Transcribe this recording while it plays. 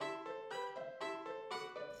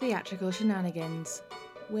Theatrical Shenanigans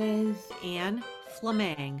with and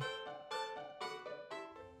Flammang.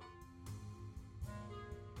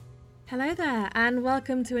 Hello there, and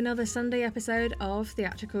welcome to another Sunday episode of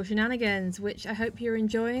Theatrical Shenanigans, which I hope you're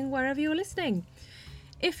enjoying wherever you're listening.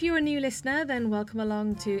 If you're a new listener, then welcome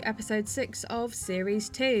along to episode 6 of series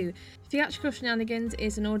 2. Theatrical Shenanigans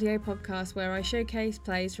is an audio podcast where I showcase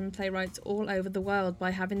plays from playwrights all over the world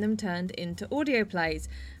by having them turned into audio plays.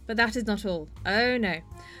 But that is not all. Oh no.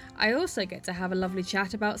 I also get to have a lovely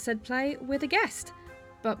chat about said play with a guest.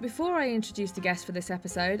 But before I introduce the guest for this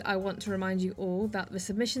episode, I want to remind you all that the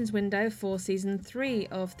submissions window for season 3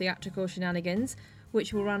 of Theatrical Shenanigans,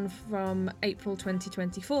 which will run from April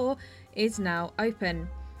 2024, is now open.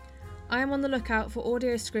 I am on the lookout for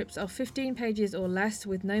audio scripts of 15 pages or less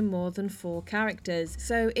with no more than 4 characters.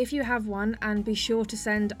 So if you have one, and be sure to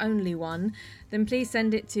send only one, then please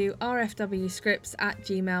send it to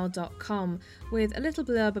rfwscripts@gmail.com with a little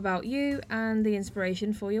blurb about you and the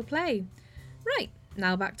inspiration for your play. Right,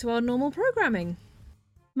 now back to our normal programming.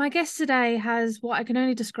 My guest today has what I can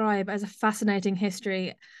only describe as a fascinating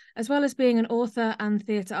history. As well as being an author and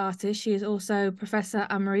theatre artist, she is also Professor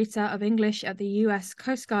Emerita of English at the US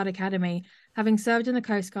Coast Guard Academy, having served in the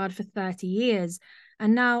Coast Guard for 30 years.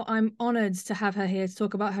 And now I'm honoured to have her here to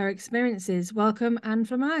talk about her experiences. Welcome, Anne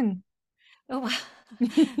Flammang. Oh, wow.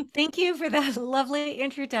 Thank you for that lovely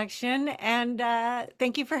introduction, and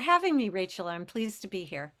thank you for having me, Rachel. I'm pleased to be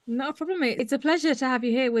here. Not a problem. It's a pleasure to have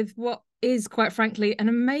you here with what is, quite frankly, an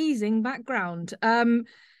amazing background.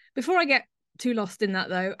 Before I get too lost in that,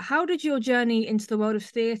 though, how did your journey into the world of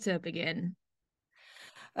theatre begin?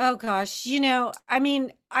 Oh gosh,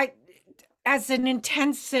 as an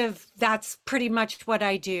intensive, that's pretty much what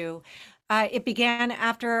I do. It began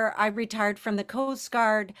after I retired from the Coast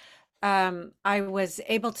Guard. I was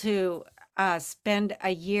able to spend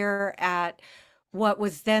a year at what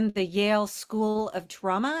was then the Yale School of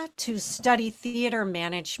Drama to study theater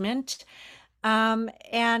management.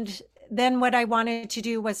 And then what I wanted to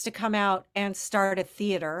do was to come out and start a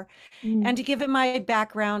theater. And to give it my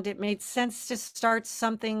background, it made sense to start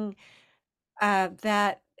something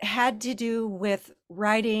that had to do with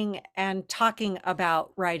writing and talking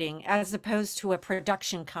about writing as opposed to a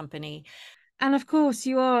production company. And of course,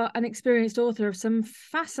 you are an experienced author of some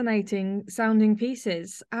fascinating sounding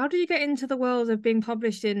pieces. How do you get into the world of being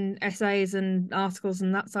published in essays and articles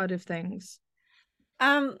and that side of things?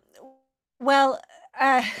 Um, well,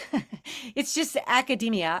 uh, it's just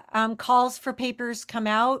academia. Calls for papers come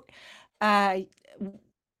out. Uh,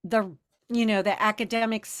 the the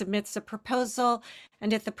academic submits a proposal,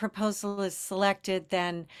 and if the proposal is selected,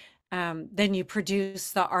 then you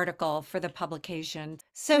produce the article for the publication.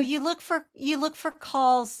 So you look for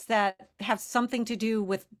calls that have something to do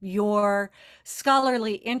with your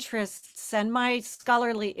scholarly interests, and my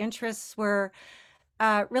scholarly interests were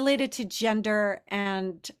related to gender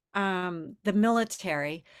and the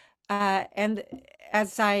military. And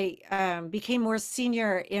as I became more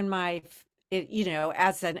senior in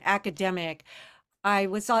as an academic, I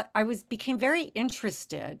became very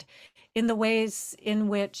interested in the ways in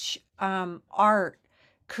which art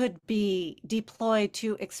could be deployed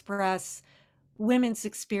to express women's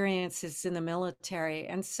experiences in the military.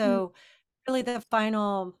 And so really the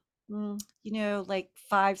final, like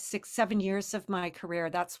 5, 6, 7 years of my career,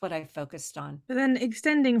 that's what I focused on. But then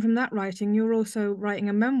extending from that writing, you're also writing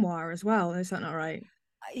a memoir as well. Is that not right?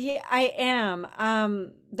 Yeah, I am.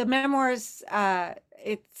 The memoirs,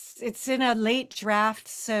 it's in a late draft,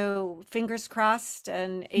 so fingers crossed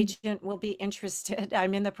an agent will be interested.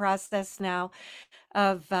 I'm in the process now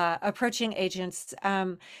of approaching agents.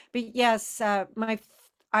 But yes, I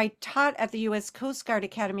taught at the U.S. Coast Guard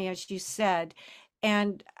Academy, as you said,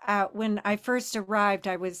 and when I first arrived,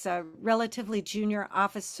 I was a relatively junior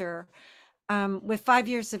officer with 5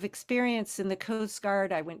 years of experience in the Coast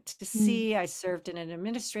Guard. I went to sea, I served in an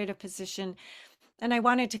administrative position, and I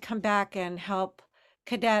wanted to come back and help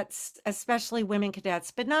cadets, especially women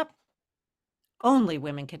cadets, but not only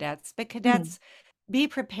women cadets, but cadets be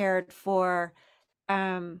prepared for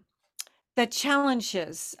um, the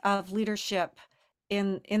challenges of leadership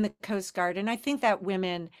in the Coast Guard. And I think that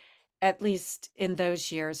women, at least in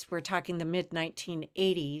those years, we're talking the mid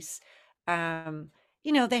 1980s,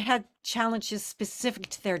 they had challenges specific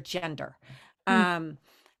to their gender. Um,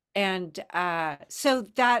 and so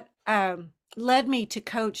that led me to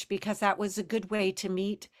coach because that was a good way to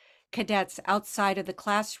meet cadets outside of the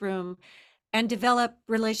classroom and develop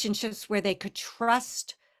relationships where they could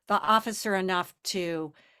trust the officer enough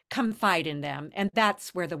to confide in them. And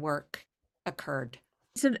that's where the work occurred.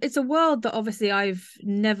 So it's a world that obviously I've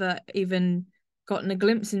never even gotten a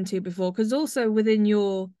glimpse into before, because also within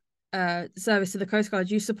your service to the Coast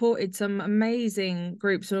Guard, you supported some amazing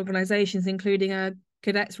groups and organizations, including a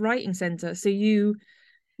cadets writing center. So you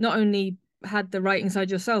not only had the writing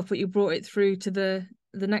side yourself, but you brought it through to the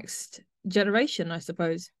next generation, I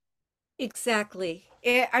suppose. Exactly.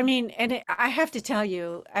 I mean, I have to tell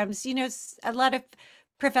you, a lot of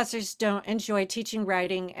professors don't enjoy teaching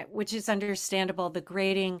writing, which is understandable. The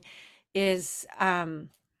grading is,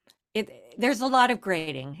 there's a lot of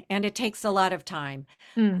grading and it takes a lot of time.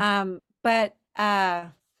 Mm, But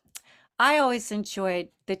I always enjoyed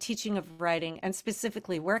the teaching of writing and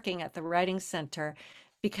specifically working at the writing center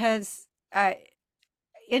because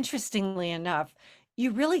interestingly enough, you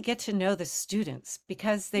really get to know the students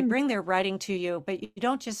because they mm, bring their writing to you, but you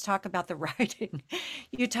don't just talk about the writing.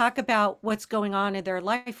 You talk about what's going on in their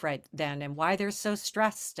life right then and why they're so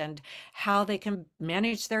stressed and how they can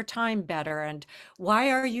manage their time better. And why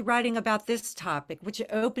are you writing about this topic, which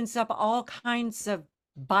opens up all kinds of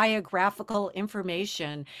biographical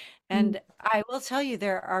information. mm, And I will tell you,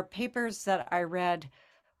 there are papers that I read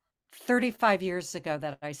 35 years ago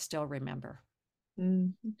that I still remember.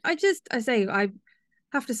 mm. I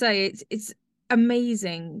have to say it's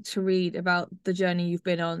amazing to read about the journey you've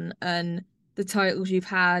been on and the titles you've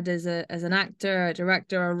had as an actor, a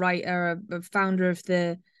director, a writer, a founder of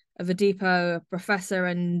a depot, a professor,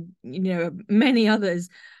 and many others.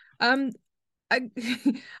 Um, I'm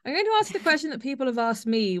going to ask the question that people have asked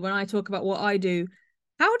me when I talk about what I do.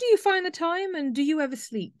 How do you find the time, and do you ever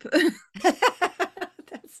sleep?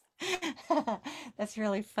 That's that's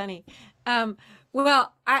really funny. Um,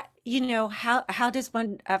 well, how does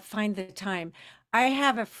one find the time? I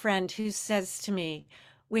have a friend who says to me,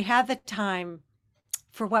 "We have the time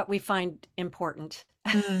for what we find important.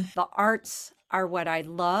 Mm, The arts are what I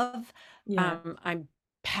love. yeah. I'm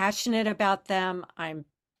passionate about them. I'm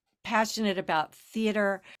passionate about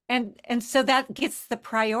theater, and so that gets the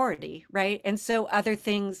priority, right? And so other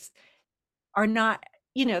things are not,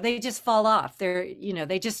 they just fall off.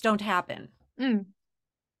 They just don't happen." Mm.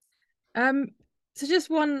 Um, so just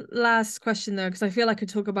one last question though, because I feel like I could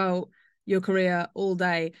talk about your career all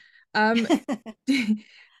day. Um,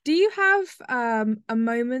 do you have a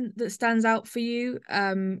moment that stands out for you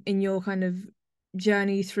in your kind of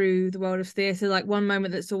journey through the world of theatre? Like one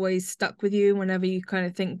moment that's always stuck with you whenever you kind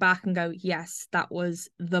of think back and go, yes, that was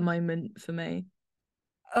the moment for me.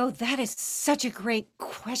 Oh, that is such a great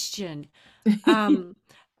question. Um,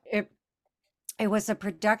 it it was a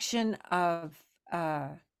production of uh,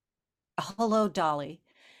 Hello, Dolly,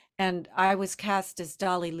 and I was cast as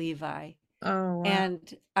Dolly Levi. Oh wow.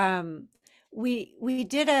 And we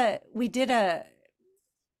did a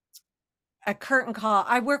curtain call.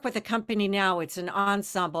 I work with a company now. It's an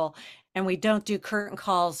ensemble, and we don't do curtain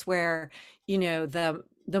calls where,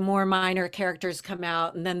 the more minor characters come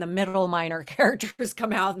out and then the middle minor characters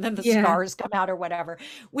come out and then the Yeah. stars come out or whatever.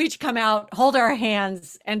 We each come out, hold our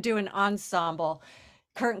hands, and do an ensemble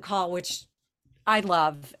curtain call, which I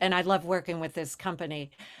love, and I love working with this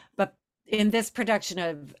company. But in this production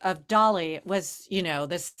of Dolly, it was,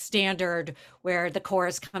 the standard where the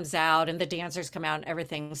chorus comes out and the dancers come out and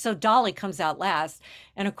everything. So Dolly comes out last.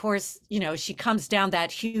 And of course, she comes down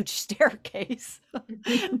that huge staircase,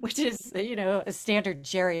 which is, a standard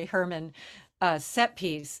Jerry Herman set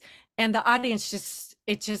piece. And the audience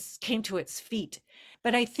it just came to its feet.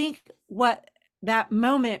 But I think what that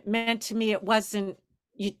moment meant to me, it wasn't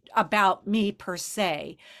about me per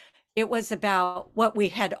se. It was about what we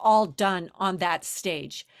had all done on that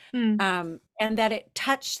stage, Mm, and that it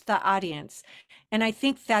touched the audience. And I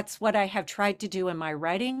think that's what I have tried to do in my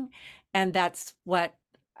writing. And that's what,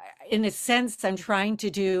 in a sense, I'm trying to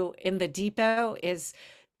do in the depot is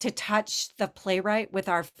to touch the playwright with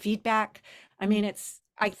our feedback. I mm, mean,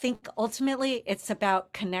 I think ultimately it's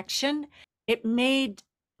about connection. It made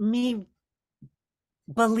me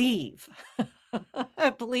believe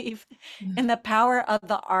believe in the power of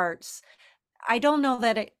the arts. I don't know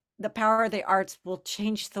that the power of the arts will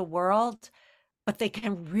change the world, but they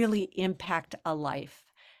can really impact a life.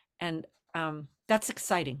 And that's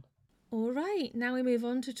exciting. All right, now we move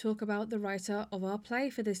on to talk about the writer of our play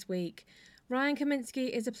for this week. Ryan Kaminsky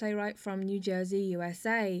is a playwright from New Jersey,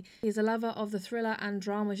 USA. He is a lover of the thriller and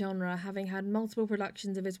drama genre, having had multiple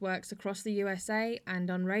productions of his works across the USA and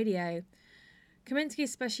on radio.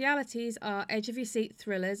 Kaminsky's specialities are edge of your seat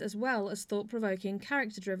thrillers as well as thought provoking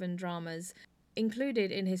character driven dramas.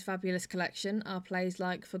 Included in his fabulous collection are plays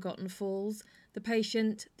like Forgotten Falls, The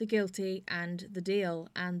Patient, The Guilty, and The Deal,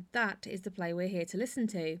 and that is the play we're here to listen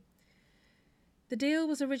to. The Deal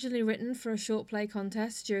was originally written for a short play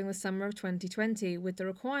contest during the summer of 2020, with the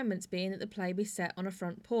requirements being that the play be set on a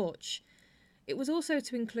front porch. It was also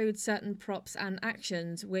to include certain props and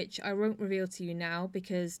actions, which I won't reveal to you now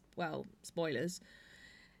because, well, spoilers.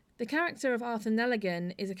 The character of Arthur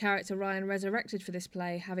Nelligan is a character Ryan resurrected for this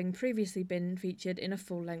play, having previously been featured in a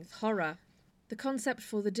full-length horror. The concept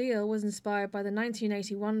for the deal was inspired by the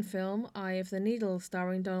 1981 film Eye of the Needle,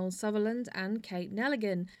 starring Donald Sutherland and Kate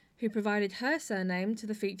Nelligan, who provided her surname to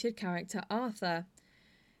the featured character Arthur.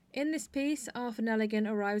 In this piece, Arthur Nelligan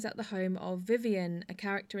arrives at the home of Vivian, a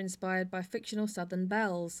character inspired by fictional Southern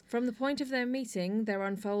belles. From the point of their meeting, there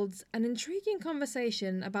unfolds an intriguing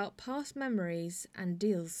conversation about past memories and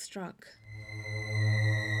deals struck.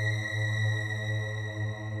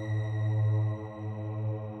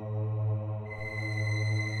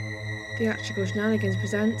 Theatrical Shenanigans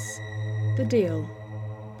presents The Deal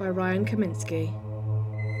by Ryan Kaminsky.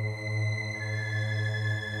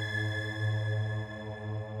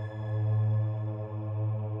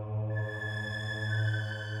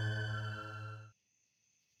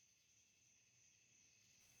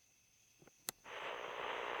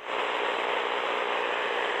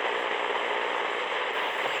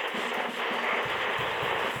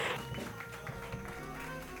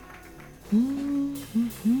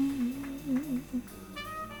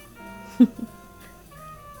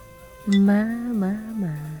 My.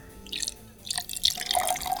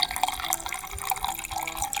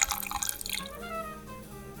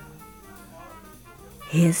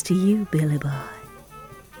 Here's to you, Billy boy.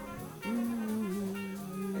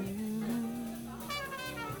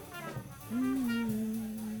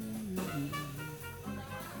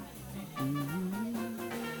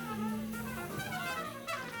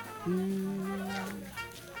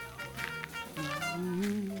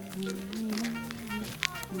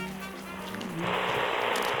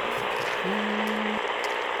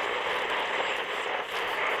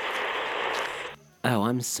 Oh,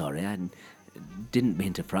 I'm sorry. I didn't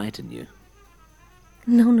mean to frighten you.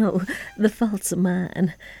 No, the fault's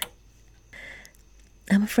mine.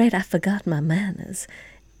 I'm afraid I forgot my manners.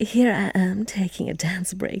 Here I am taking a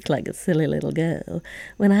dance break like a silly little girl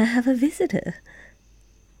when I have a visitor.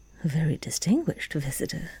 A very distinguished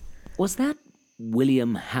visitor. Was that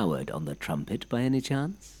William Howard on the trumpet by any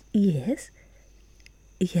chance? Yes,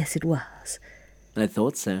 it was. I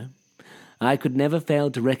thought so. I could never fail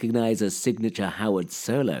to recognize a signature Howard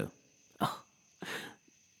solo. Oh,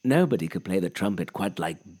 nobody could play the trumpet quite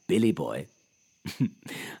like Billy Boy.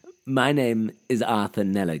 My name is Arthur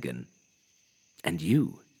Nelligan. And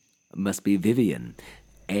you must be Vivian,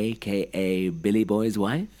 a.k.a. Billy Boy's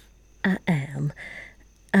wife? I am.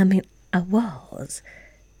 I was.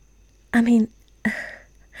 I'm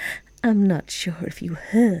not sure if you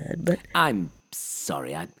heard, but... I'm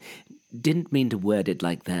sorry, I didn't mean to word it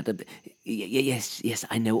like that. Yes,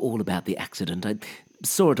 I know all about the accident. I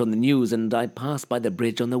saw it on the news and I passed by the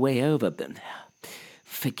bridge on the way over.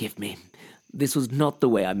 Forgive me. This was not the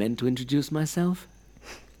way I meant to introduce myself.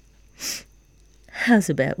 How's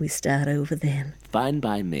about we start over then? Fine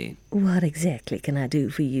by me. What exactly can I do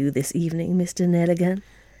for you this evening, Mr. Nelligan?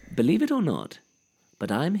 Believe it or not,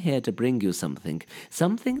 but I'm here to bring you something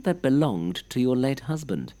that belonged to your late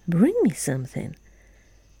husband. Bring me something?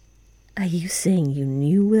 Are you saying you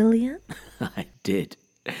knew William? I did.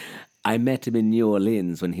 I met him in New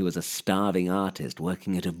Orleans when he was a starving artist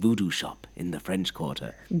working at a voodoo shop in the French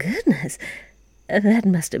Quarter. Goodness, that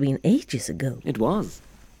must have been ages ago. It was.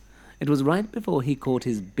 It was right before he caught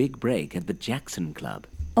his big break at the Jackson Club.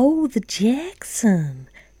 Oh, the Jackson.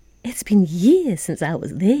 It's been years since I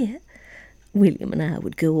was there. William and I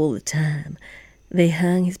would go all the time. They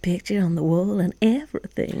hung his picture on the wall and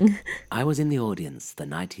everything. I was in the audience the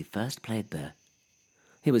night he first played there.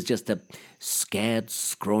 He was just a scared,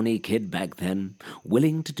 scrawny kid back then,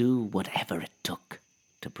 willing to do whatever it took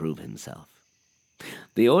to prove himself.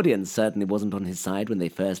 The audience certainly wasn't on his side when they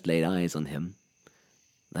first laid eyes on him.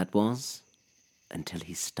 That was until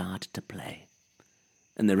he started to play.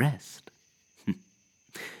 And the rest?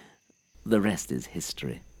 The rest is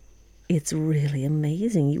history. It's really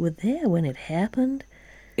amazing you were there when it happened.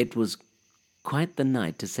 It was quite the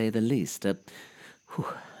night, to say the least. A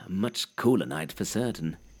much cooler night for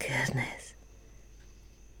certain. Goodness.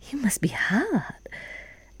 You must be hot,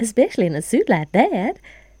 especially in a suit like that.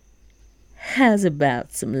 How's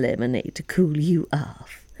about some lemonade to cool you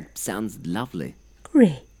off? Sounds lovely.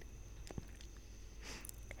 Great.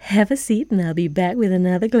 Have a seat and I'll be back with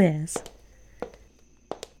another glass.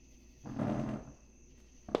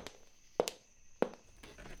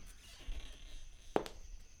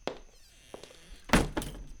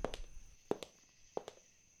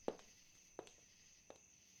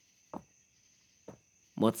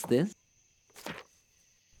 What's this?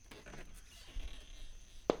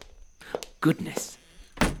 goodness.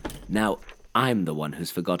 Now, I'm the one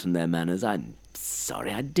who's forgotten their manners. I'm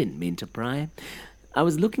sorry, I didn't mean to pry. I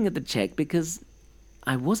was looking at the cheque because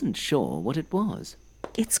I wasn't sure what it was.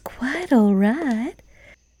 It's quite all right.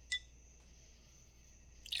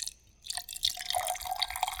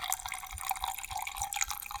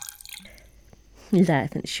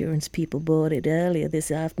 Life insurance people bought it earlier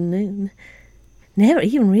this afternoon. Never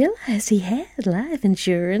even realized he had life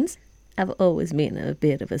insurance. I've always been a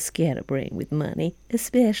bit of a scatterbrain with money,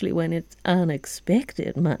 especially when it's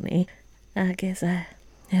unexpected money. I guess I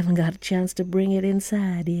haven't got a chance to bring it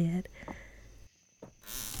inside yet.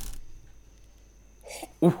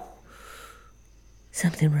 Ooh.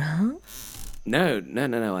 Something wrong? No.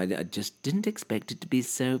 I just didn't expect it to be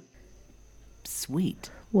so sweet.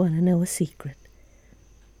 Want to know a secret?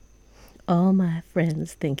 All my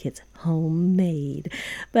friends think it's homemade,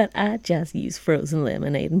 but I just use frozen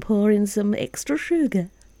lemonade and pour in some extra sugar.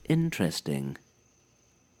 Interesting.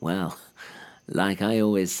 Well, like I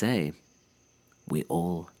always say, we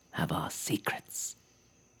all have our secrets.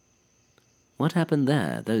 What happened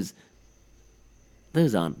there? Those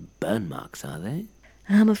aren't burn marks, are they?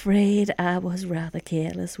 I'm afraid I was rather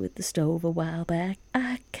careless with the stove a while back.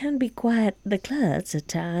 I can be quite the klutz at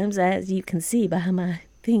times, as you can see by my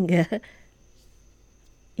finger.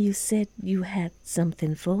 You said you had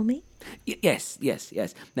something for me? Yes.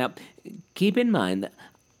 Now, keep in mind that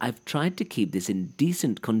I've tried to keep this in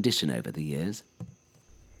decent condition over the years.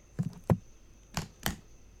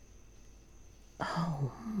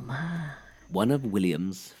 Oh, my. One of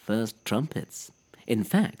William's first trumpets. In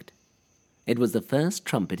fact, it was the first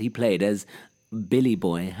trumpet he played as Billy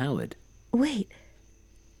Boy Howard. Wait.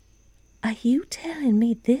 Are you telling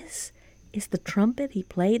me this is the trumpet he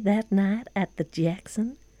played that night at the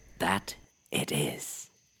Jackson? That it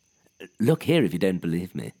is. Look here if you don't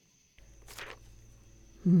believe me.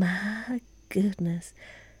 My goodness.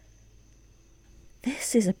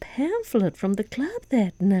 This is a pamphlet from the club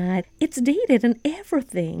that night. It's dated and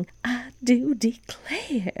everything. I do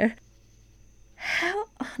declare. How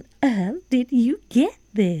on earth did you get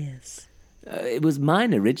this? It was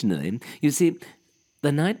mine originally. You see,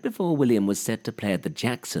 the night before William was set to play at the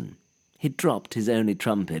Jackson, he dropped his only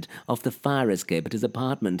trumpet off the fire escape at his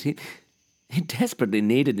apartment. He desperately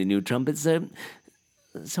needed a new trumpet, so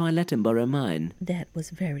I let him borrow mine. That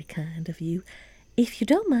was very kind of you. If you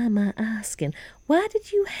don't mind my asking, why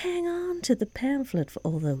did you hang on to the pamphlet for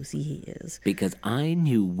all those years? Because I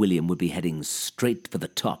knew William would be heading straight for the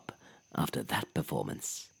top after that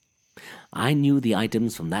performance. I knew the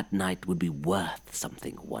items from that night would be worth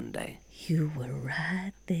something one day. You were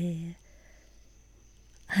right there.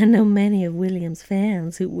 I know many of William's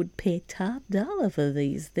fans who would pay top dollar for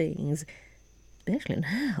these things, especially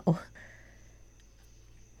now.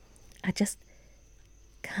 I just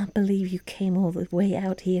can't believe you came all the way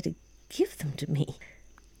out here to give them to me.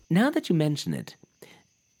 Now that you mention it,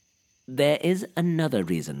 there is another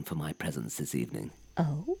reason for my presence this evening.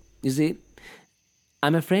 Oh? You see,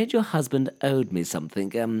 I'm afraid your husband owed me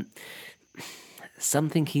something,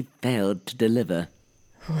 something he failed to deliver.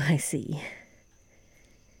 Oh, I see.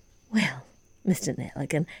 Well, Mr.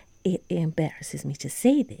 Nelligan, it embarrasses me to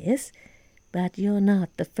say this, but you're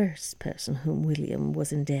not the first person whom William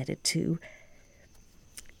was indebted to.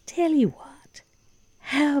 Tell you what,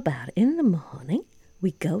 how about in the morning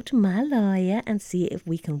we go to my lawyer and see if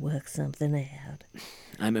we can work something out?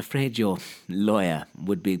 I'm afraid your lawyer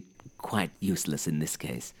would be quite useless in this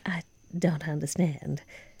case. I don't understand.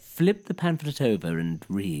 Flip the pamphlet over and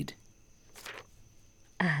read.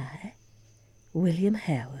 I, William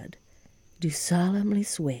Howard, do solemnly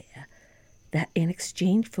swear that in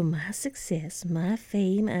exchange for my success, my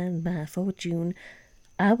fame, and my fortune,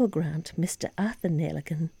 I will grant Mr. Arthur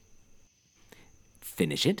Nelligan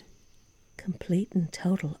Finish it. complete and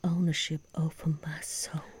total ownership over my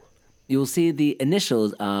soul. You'll see the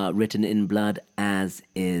initials are written in blood, as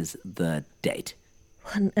is the date.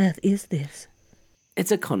 What on earth is this?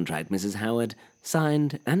 It's a contract, Mrs. Howard,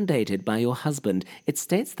 signed and dated by your husband. It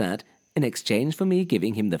states that, in exchange for me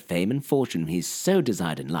giving him the fame and fortune he so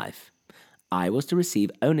desired in life, I was to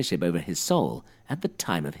receive ownership over his soul at the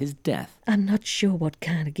time of his death. I'm not sure what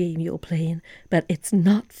kind of game you're playing, but it's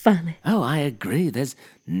not funny. Oh, I agree. There's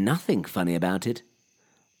nothing funny about it.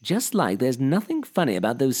 Just like there's nothing funny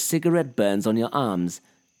about those cigarette burns on your arms.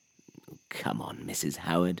 Come on, Mrs.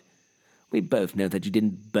 Howard. We both know that you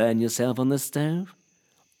didn't burn yourself on the stove.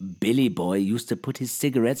 Billy Boy used to put his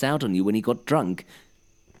cigarettes out on you when he got drunk.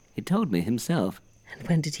 He told me himself. And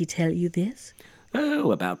when did he tell you this?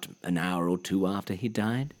 Oh, about an hour or two after he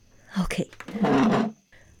died. Okay.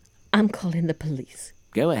 I'm calling the police.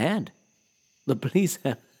 Go ahead. The police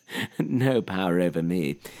No power over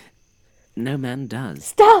me. No man does.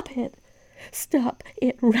 Stop it! Stop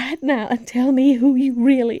it right now and tell me who you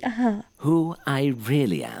really are. Who I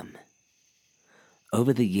really am.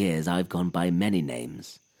 Over the years I've gone by many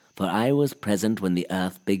names, for I was present when the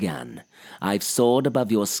earth began. I've soared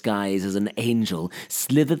above your skies as an angel,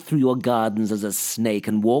 slithered through your gardens as a snake,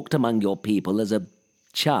 and walked among your people as a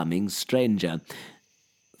charming stranger.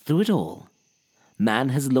 Through it all, man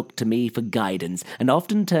has looked to me for guidance, and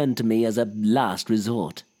often turned to me as a last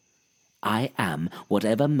resort. I am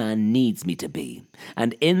whatever man needs me to be,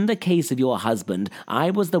 and in the case of your husband,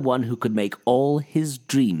 I was the one who could make all his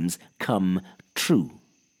dreams come true.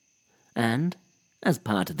 And, as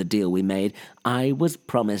part of the deal we made, I was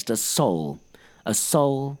promised a soul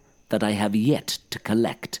that I have yet to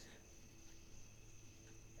collect.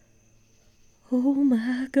 Oh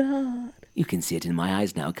my God. You can see it in my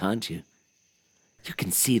eyes now, can't you? You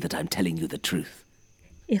can see that I'm telling you the truth.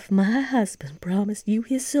 If my husband promised you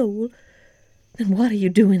his soul, then what are you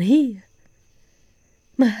doing here?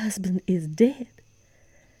 My husband is dead.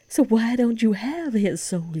 So why don't you have his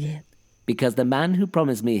soul yet? Because the man who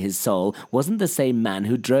promised me his soul wasn't the same man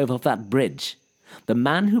who drove off that bridge. The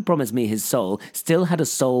man who promised me his soul still had a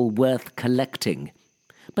soul worth collecting.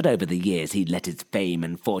 But over the years he'd let his fame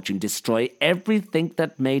and fortune destroy everything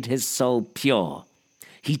that made his soul pure.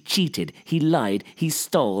 He cheated, he lied, he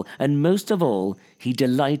stole, and most of all, he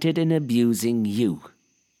delighted in abusing you.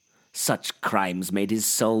 Such crimes made his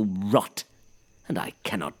soul rot, and I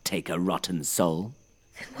cannot take a rotten soul.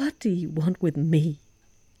 Then what do you want with me?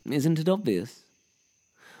 Isn't it obvious?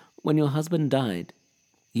 When your husband died,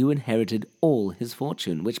 you inherited all his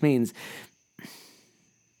fortune, which means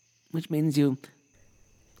you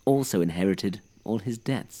also inherited all his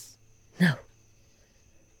debts. No.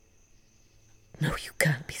 No, you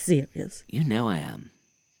can't be serious. You know I am,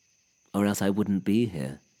 or else I wouldn't be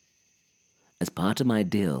here. As part of my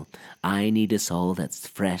deal, I need a soul that's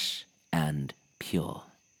fresh and pure.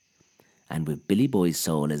 And with Billy Boy's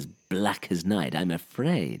soul as black as night, I'm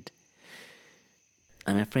afraid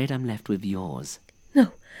I'm left with yours.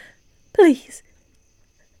 No, please.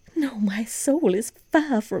 No, my soul is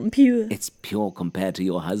far from pure. It's pure compared to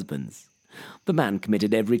your husband's. The man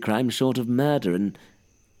committed every crime short of murder, and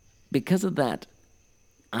because of that,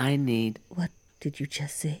 I need... What did you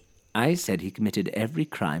just say? I said he committed every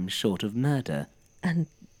crime short of murder. And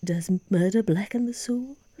does murder blacken the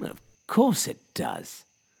soul? Well, of course it does.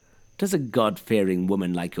 Does a God-fearing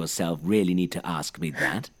woman like yourself really need to ask me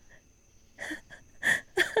that?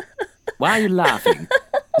 Why are you laughing?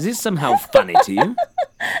 Is this somehow funny to you?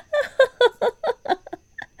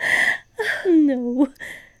 No.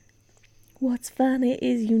 What's funny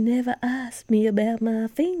is you never asked me about my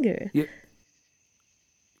finger.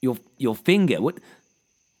 Your finger?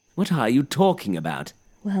 What are you talking about?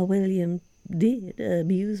 While William did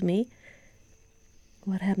abuse me,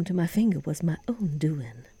 what happened to my finger was my own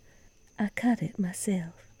doing. I cut it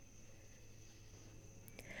myself.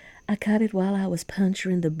 I cut it while I was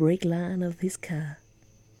puncturing the brake line of his car.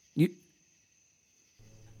 You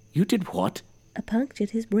did what? I punctured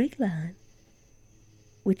his brake line,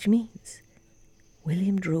 which means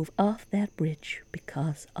William drove off that bridge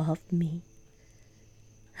because of me.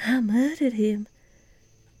 I murdered him,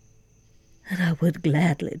 and I would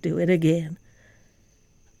gladly do it again.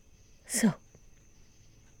 So,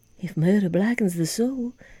 if murder blackens the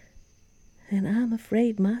soul, then I'm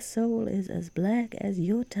afraid my soul is as black as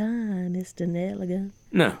your time, Mr. Nelligan.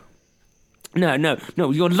 No,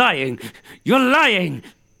 you're lying! You're lying!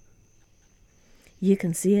 You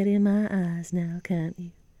can see it in my eyes now, can't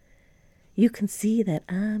you? You can see that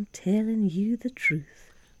I'm telling you the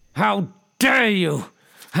truth. How dare you!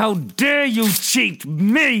 How dare you cheat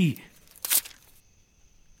me!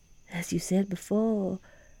 As you said before,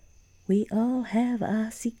 we all have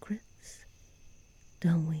our secrets,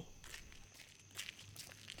 don't we?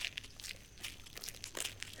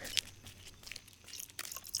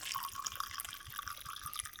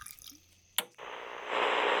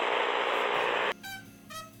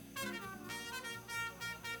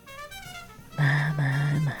 My.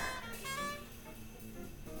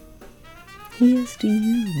 Here's to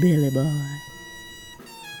you, Billy boy.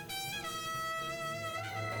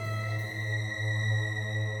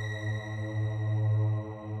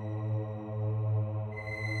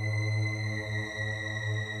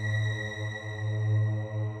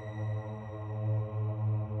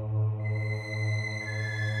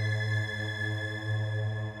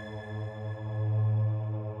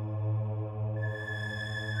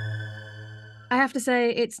 I have to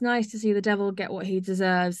say, it's nice to see the devil get what he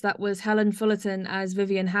deserves. That was Helen Fullerton as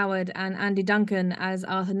Vivian Howard and Andy Duncan as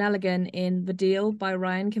Arthur Nelligan in The Deal by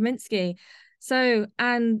Ryan Kaminsky. So,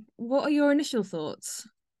 and what are your initial thoughts?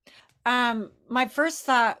 My first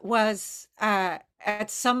thought was at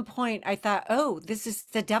some point I thought, oh, this is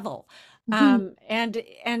the devil. And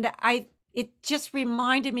I it just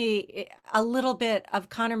reminded me a little bit of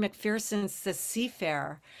Connor McPherson's The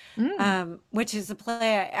Seafarer, which is a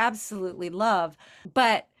play I absolutely love.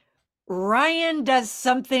 But Ryan does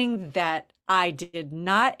something that I did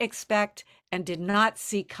not expect and did not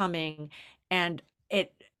see coming, and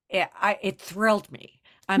it thrilled me.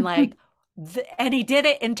 I'm like, and he did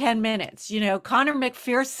it in 10 minutes. You know, Connor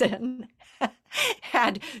McPherson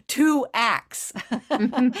had 2 acts,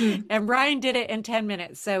 and Ryan did it in 10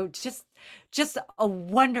 minutes. So just a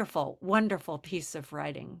wonderful, wonderful piece of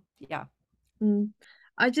writing. Yeah.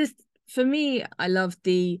 I just, for me, I love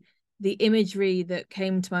the imagery that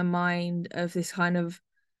came to my mind of this kind of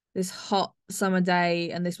this hot summer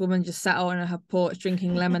day, and this woman just sat on her porch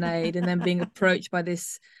drinking lemonade, and then being approached by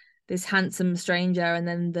this handsome stranger, and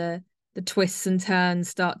then the twists and turns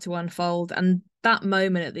start to unfold, and that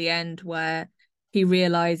moment at the end where he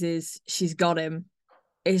realizes she's got him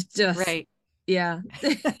is just, Right. yeah.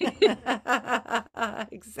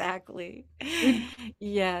 Exactly. We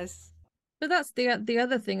Yes. But that's the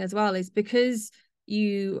other thing as well, is because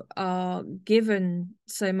you are given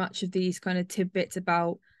so much of these kind of tidbits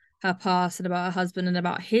about her past and about her husband and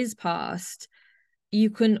about his past,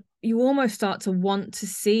 you almost start to want to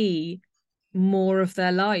see more of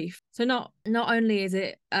their life. So not only is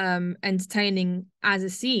it entertaining as a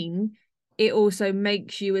scene, it also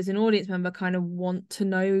makes you as an audience member kind of want to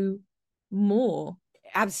know more.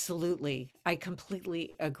 Absolutely. I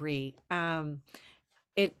completely agree.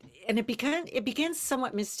 It and it begins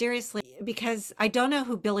somewhat mysteriously because I don't know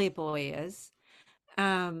who Billy Boy is.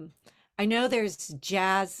 Um, I know there's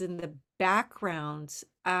jazz in the background.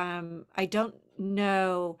 I don't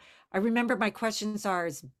know. I remember my questions are,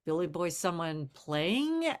 is Billy Boy someone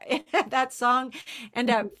playing that song? And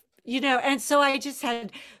and so I just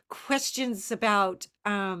had questions about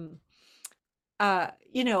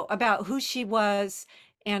about who she was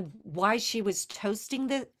and why she was toasting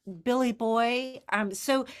the Billy Boy.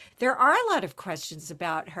 So there are a lot of questions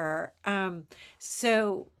about her.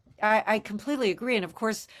 So I completely agree. And of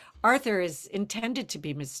course, Arthur is intended to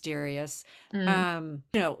be mysterious.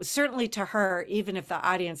 Certainly to her, even if the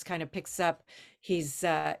audience kind of picks up, he's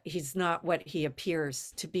not what he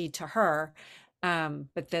appears to be to her.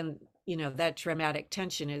 But then, that dramatic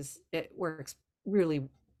tension it works really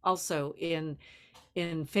also in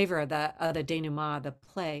favor of the denouement, the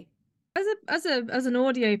play. As an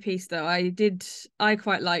audio piece though, I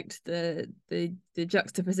quite liked the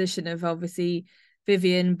juxtaposition of obviously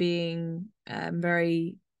Vivian being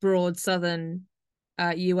very broad southern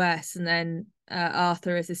US, and then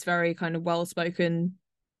Arthur is this very kind of well-spoken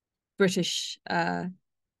British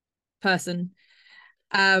person.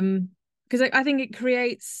 Because I think it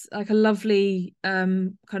creates like a lovely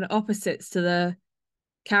kind of opposites to the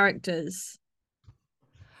characters.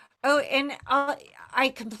 Oh, and I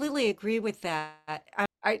completely agree with that.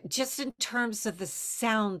 I just in terms of the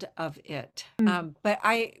sound of it. But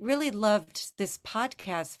I really loved this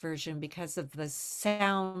podcast version because of the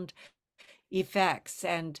sound effects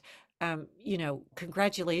and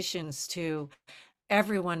congratulations to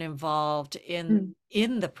everyone involved in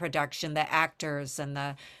the production, the actors and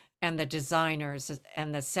the designers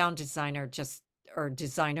and the sound designer or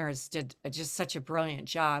designers did just such a brilliant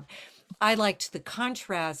job. I liked the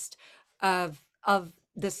contrast of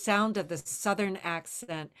the sound of the Southern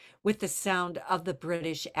accent with the sound of the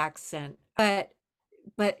British accent. But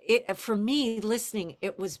it for me listening,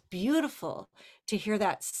 it was beautiful to hear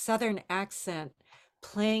that Southern accent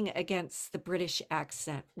playing against the British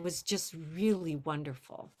accent. It was just really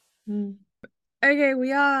wonderful. Okay,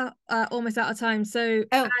 we are almost out of time. So,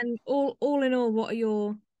 Oh, and all in all, what are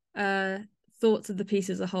your uh thoughts of the piece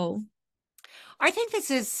as a whole? I think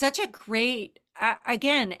this is such a great,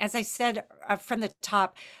 again, as I said from the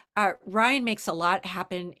top, Ryan makes a lot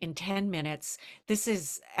happen in 10 minutes. This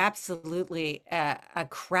is absolutely a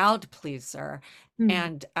crowd pleaser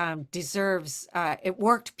and deserves, it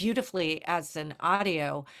worked beautifully as an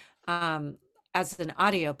audio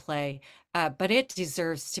play, but it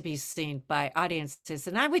deserves to be seen by audiences.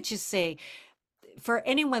 And I would just say, for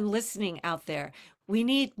anyone listening out there, we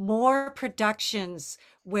need more productions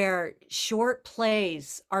where short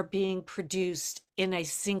plays are being produced in a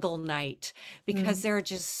single night because there are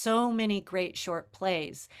just so many great short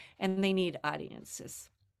plays and they need audiences.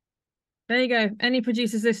 There you go. Any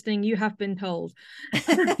producers listening, you have been told.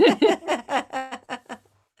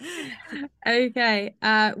 Okay,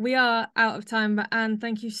 we are out of time, but Anne,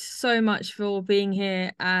 thank you so much for being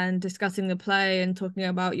here and discussing the play and talking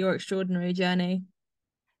about your extraordinary journey.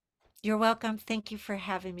 You're welcome. Thank you for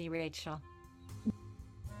having me, Rachel.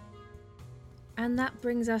 And that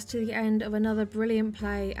brings us to the end of another brilliant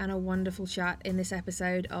play and a wonderful chat in this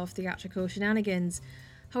episode of Theatrical Shenanigans.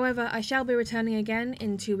 However, I shall be returning again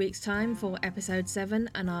in 2 weeks' time for episode 7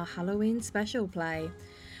 and our Halloween special play.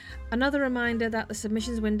 Another reminder that the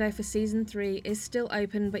submissions window for season 3 is still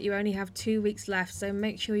open, but you only have 2 weeks left, so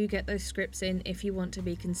make sure you get those scripts in if you want to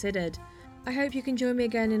be considered. I hope you can join me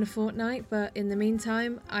again in a fortnight, but in the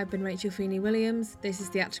meantime, I've been Rachel Feeney-Williams, this is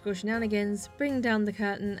Theatrical Shenanigans, bringing down the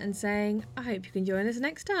curtain and saying, I hope you can join us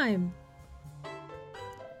next time.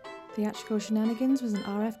 Theatrical Shenanigans was an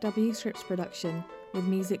RFW Scripts production, with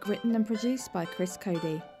music written and produced by Chris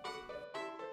Cody.